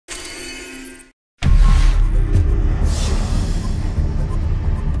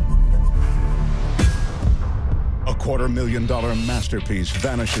$250,000 masterpiece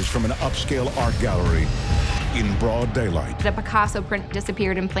vanishes from an upscale art gallery in broad daylight. The Picasso print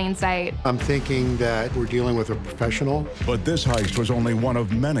disappeared in plain sight. I'm thinking that we're dealing with a professional. But this heist was only one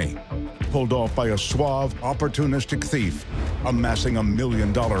of many, pulled off by a suave, opportunistic thief amassing $1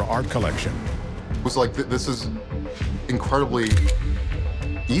 million art collection. It was like, this is incredibly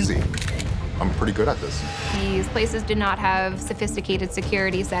easy. I'm pretty good at this. These places did not have sophisticated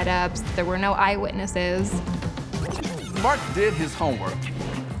security setups. There were no eyewitnesses. Mark did his homework.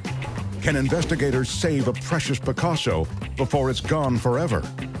 Can investigators save a precious Picasso before it's gone forever?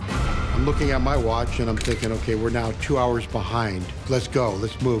 I'm looking at my watch and I'm thinking, okay, we're now 2 hours behind. Let's go,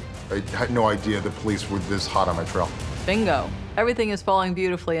 let's move. I had no idea the police were this hot on my trail. Bingo. Everything is falling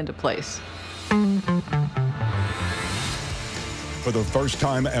beautifully into place. For the first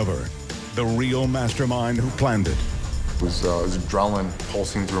time ever, the real mastermind who planned it. It was adrenaline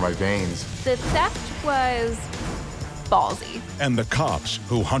pulsing through my veins. The theft was ballsy. And the cops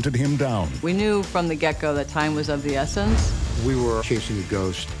who hunted him down. We knew from the get-go that time was of the essence. We were chasing a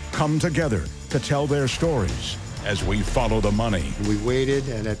ghost. Come together to tell their stories as we follow the money. We waited,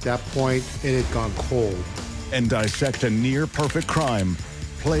 and at that point, it had gone cold. And dissect a near-perfect crime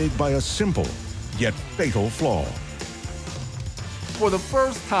plagued by a simple yet fatal flaw. For the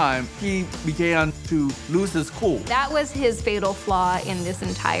first time, he began to lose his cool. That was his fatal flaw in this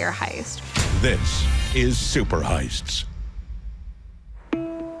entire heist. This is Super Heists.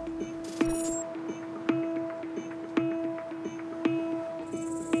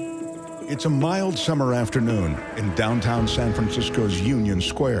 It's a mild summer afternoon in downtown San Francisco's Union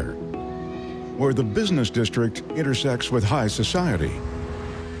Square, where the business district intersects with high society.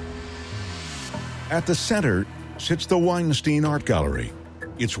 At the center sits the Weinstein Art Gallery,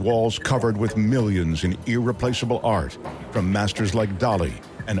 its walls covered with millions in irreplaceable art from masters like Dali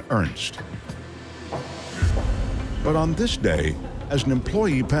and Ernst. But on this day, as an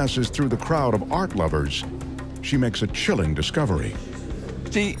employee passes through the crowd of art lovers, she makes a chilling discovery.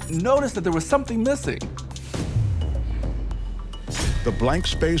 She noticed that there was something missing. The blank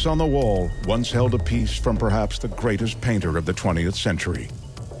space on the wall once held a piece from perhaps the greatest painter of the 20th century.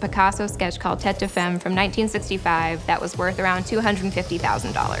 Picasso sketch called Tête de Femme from 1965 that was worth around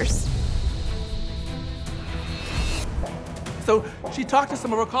 $250,000. So she talked to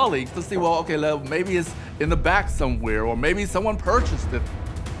some of her colleagues to see, well, okay, maybe it's in the back somewhere, or maybe someone purchased it.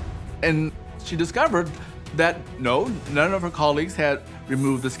 And she discovered that no, none of her colleagues had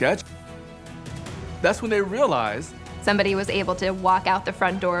removed the sketch. That's when they realized Somebody was able to walk out the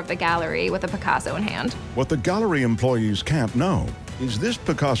front door of the gallery with a Picasso in hand. What the gallery employees can't know is this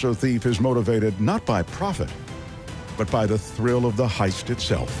Picasso thief is motivated not by profit, but by the thrill of the heist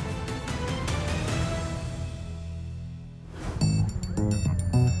itself.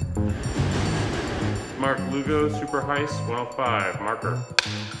 Mark Lugo, Super Heist 105, marker.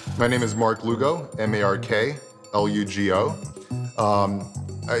 My name is Mark Lugo, M-A-R-K-L-U-G-O.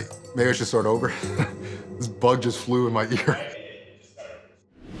 Maybe I should start over. This bug just flew in my ear.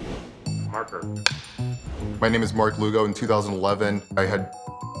 Marker. My name is Mark Lugo. In 2011, I had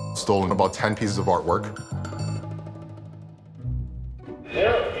stolen about 10 pieces of artwork. Is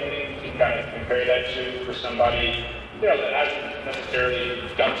there anything to kind of compare that to for somebody, that hasn't necessarily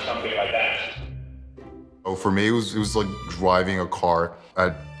done something like that? Oh, for me, it was like driving a car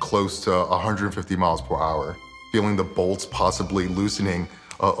at close to 150 miles per hour, feeling the bolts possibly loosening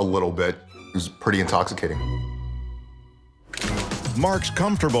a little bit. It was pretty intoxicating. Mark's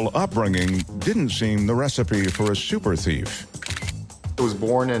comfortable upbringing didn't seem the recipe for a super thief. I was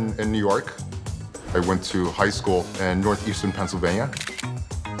born in New York. I went to high school in northeastern Pennsylvania.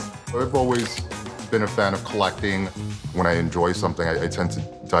 I've always been a fan of collecting. When I enjoy something, I tend to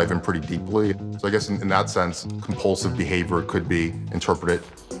dive in pretty deeply. So I guess in that sense, compulsive behavior could be interpreted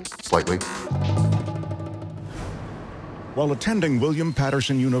slightly. While attending William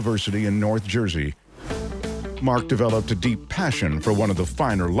Patterson University in North Jersey, Mark developed a deep passion for one of the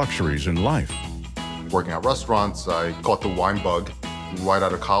finer luxuries in life. Working at restaurants, I caught the wine bug. Right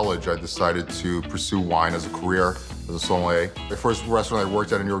out of college, I decided to pursue wine as a career, as a sommelier. The first restaurant I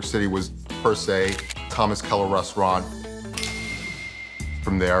worked at in New York City was Per Se, Thomas Keller restaurant.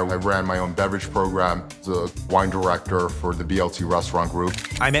 From there, I ran my own beverage program as a wine director for the BLT restaurant group.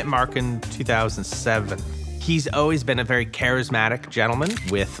 I met Mark in 2007. He's always been a very charismatic gentleman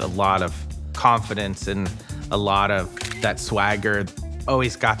with a lot of confidence and a lot of that swagger.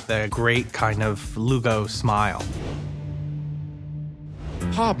 Always got the great kind of Lugo smile.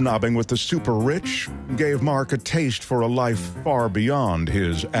 Hobnobbing with the super rich gave Mark a taste for a life far beyond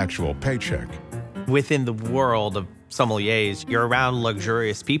his actual paycheck. Within the world of sommeliers, you're around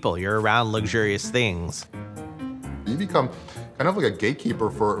luxurious people, you're around luxurious things. You become kind of like a gatekeeper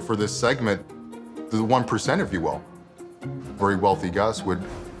for this segment, the 1%, if you will. Very wealthy guests would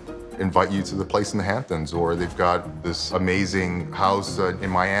invite you to the place in the Hamptons, or they've got this amazing house in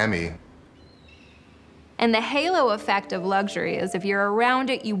Miami. And the halo effect of luxury is if you're around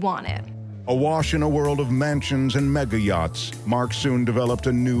it, you want it. Awash in a world of mansions and mega yachts, Mark soon developed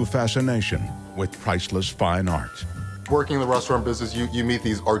a new fascination with priceless fine art. Working in the restaurant business, you meet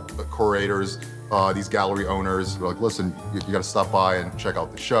these art curators, these gallery owners. They're like, listen, you got to stop by and check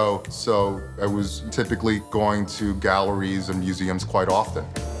out the show. So I was typically going to galleries and museums quite often.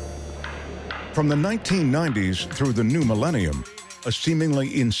 From the 1990s through the new millennium, a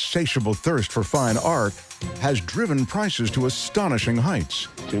seemingly insatiable thirst for fine art has driven prices to astonishing heights.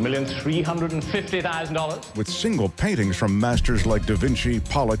 $2,350,000. With single paintings from masters like Da Vinci,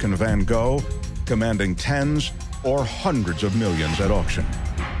 Pollock, and Van Gogh commanding tens or hundreds of millions at auction.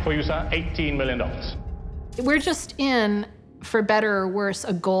 For you, sir, $18 million. We're just in, for better or worse,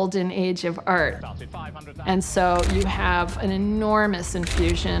 a golden age of art. And so you have an enormous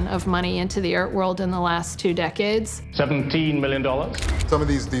infusion of money into the art world in the last 2 decades. $17 million. Some of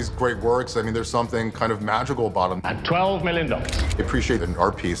these great works, I mean, there's something kind of magical about them. At $12 million. I appreciate an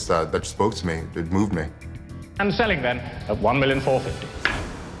art piece that spoke to me, it moved me. And selling then at $1,450,000.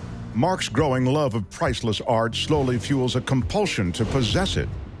 Mark's growing love of priceless art slowly fuels a compulsion to possess it.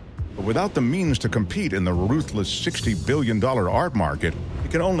 But without the means to compete in the ruthless $60 billion art market, he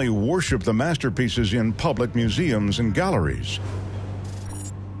can only worship the masterpieces in public museums and galleries.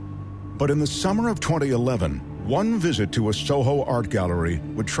 But in the summer of 2011, one visit to a Soho art gallery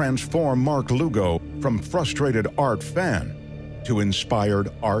would transform Mark Lugo from frustrated art fan to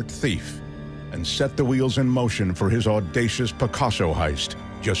inspired art thief, and set the wheels in motion for his audacious Picasso heist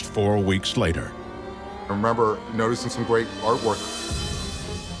just 4 weeks later. I remember noticing some great artwork.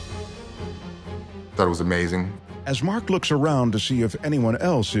 Thought it was amazing. As Mark looks around to see if anyone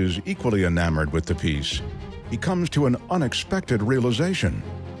else is equally enamored with the piece, he comes to an unexpected realization.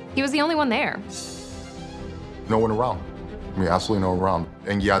 He was the only one there. No one around. I mean, absolutely no one around.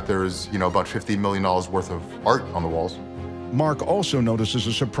 And yet there's, about $50 million worth of art on the walls. Mark also notices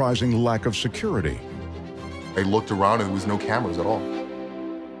a surprising lack of security. I looked around and there was no cameras at all.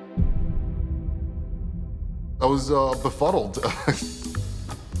 I was befuddled.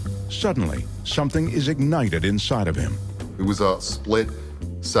 Suddenly, something is ignited inside of him. It was a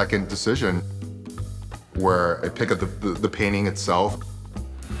split-second decision where I pick up the painting itself,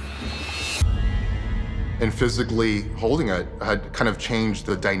 and physically holding it had kind of changed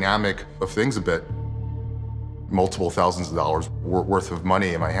the dynamic of things a bit. Multiple thousands of dollars worth of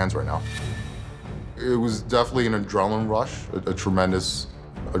money in my hands right now. It was definitely an adrenaline rush, a tremendous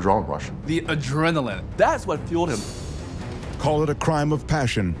adrenaline rush. The adrenaline, that's what fueled him. Call it a crime of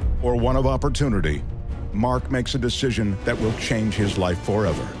passion or one of opportunity, Mark makes a decision that will change his life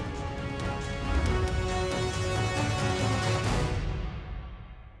forever.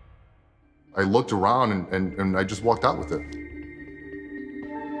 I looked around and I just walked out with it.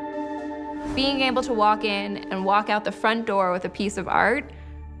 Being able to walk in and walk out the front door with a piece of art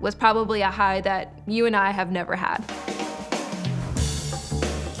was probably a high that you and I have never had.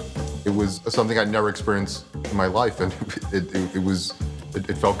 It was something I'd never experienced in my life, and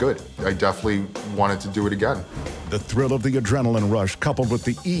it felt good. I definitely wanted to do it again. The thrill of the adrenaline rush, coupled with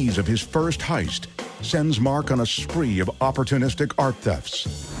the ease of his first heist, sends Mark on a spree of opportunistic art thefts.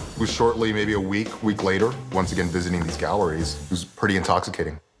 It was shortly, maybe a week later, once again visiting these galleries. It was pretty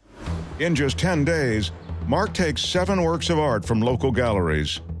intoxicating. In just 10 days, Mark takes 7 works of art from local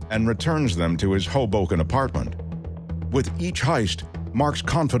galleries and returns them to his Hoboken apartment. With each heist, Mark's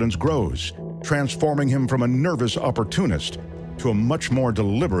confidence grows, transforming him from a nervous opportunist to a much more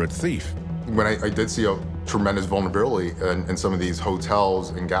deliberate thief. When I did see a tremendous vulnerability in some of these hotels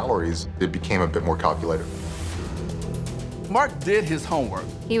and galleries, it became a bit more calculated. Mark did his homework.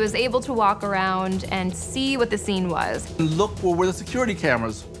 He was able to walk around and see what the scene was. And look for where the security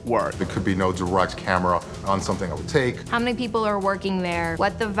cameras were. There could be no direct camera on something I would take. How many people are working there,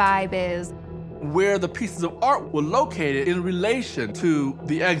 what the vibe is. Where the pieces of art were located in relation to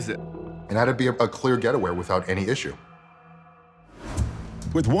the exit. And had to be a clear getaway without any issue.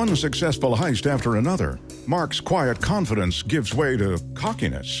 With one successful heist after another, Mark's quiet confidence gives way to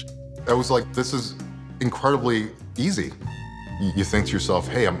cockiness. I was like, this is incredibly easy. You think to yourself,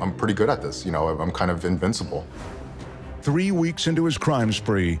 hey, I'm pretty good at this. I'm kind of invincible. 3 weeks into his crime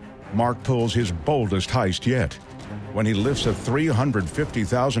spree, Mark pulls his boldest heist yet, when he lifts a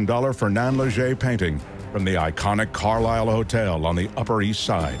 $350,000 Fernand Léger painting from the iconic Carlisle Hotel on the Upper East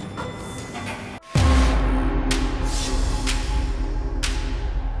Side.